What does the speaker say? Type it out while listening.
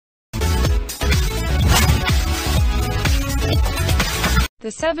The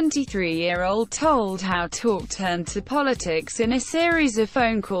 73-year-old told how talk turned to politics in a series of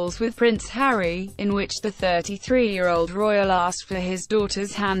phone calls with Prince Harry, in which the 33-year-old royal asked for his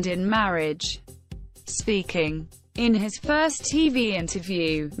daughter's hand in marriage. Speaking in his first TV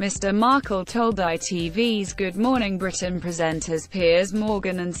interview, Mr. Markle told ITV's Good Morning Britain presenters Piers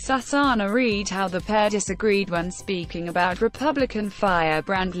Morgan and Susanna Reid how the pair disagreed when speaking about Republican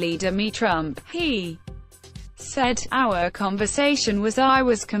firebrand leader Me Trump. He said, "Our conversation was I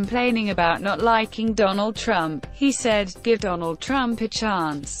was complaining about not liking Donald Trump. He said, give Donald Trump a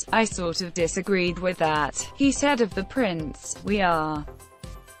chance. I sort of disagreed with that." He said of the prince, "We are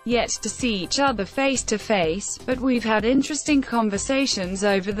yet to see each other face to face, but we've had interesting conversations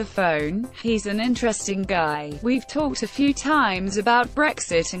over the phone. He's an interesting guy. We've talked a few times about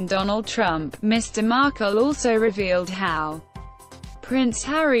Brexit and Donald Trump." Mr. Markle also revealed how Prince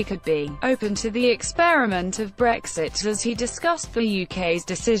Harry could be open to the experiment of Brexit as he discussed the UK's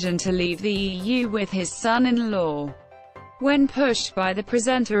decision to leave the EU with his son-in-law. When pushed by the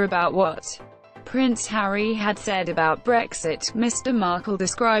presenter about what Prince Harry had said about Brexit, Mr. Markle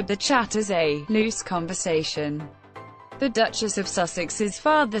described the chat as a loose conversation. The Duchess of Sussex's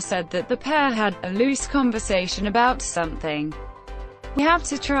father said that the pair had a loose conversation about something. "We have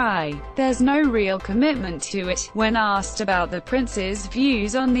to try. There's no real commitment to it." When asked about the prince's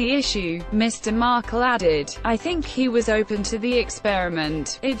views on the issue, Mr. Markle added, "I think he was open to the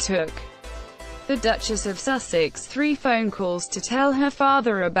experiment. It took the Duchess of Sussex 3 phone calls to tell her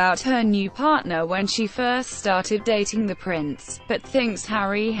father about her new partner when she first started dating the prince, but thinks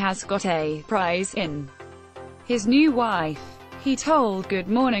Harry has got a prize in his new wife." He told Good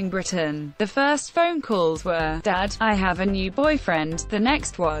Morning Britain, "The first phone calls were, 'Dad, I have a new boyfriend'. The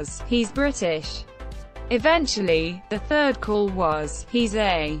next was, 'He's British'. Eventually, the third call was, 'He's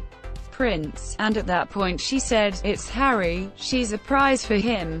a prince', and at that point she said, 'It's Harry, she's a prize for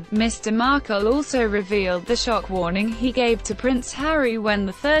him.'" Mr. Markle also revealed the shock warning he gave to Prince Harry when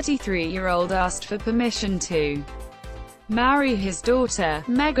the 33-year-old asked for permission to marry his daughter,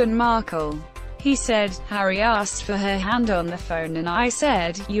 Meghan Markle. He said, "Harry asked for her hand on the phone and I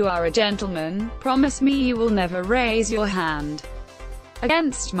said, 'You are a gentleman, promise me you will never raise your hand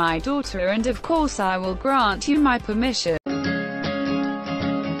against my daughter and of course I will grant you my permission.'"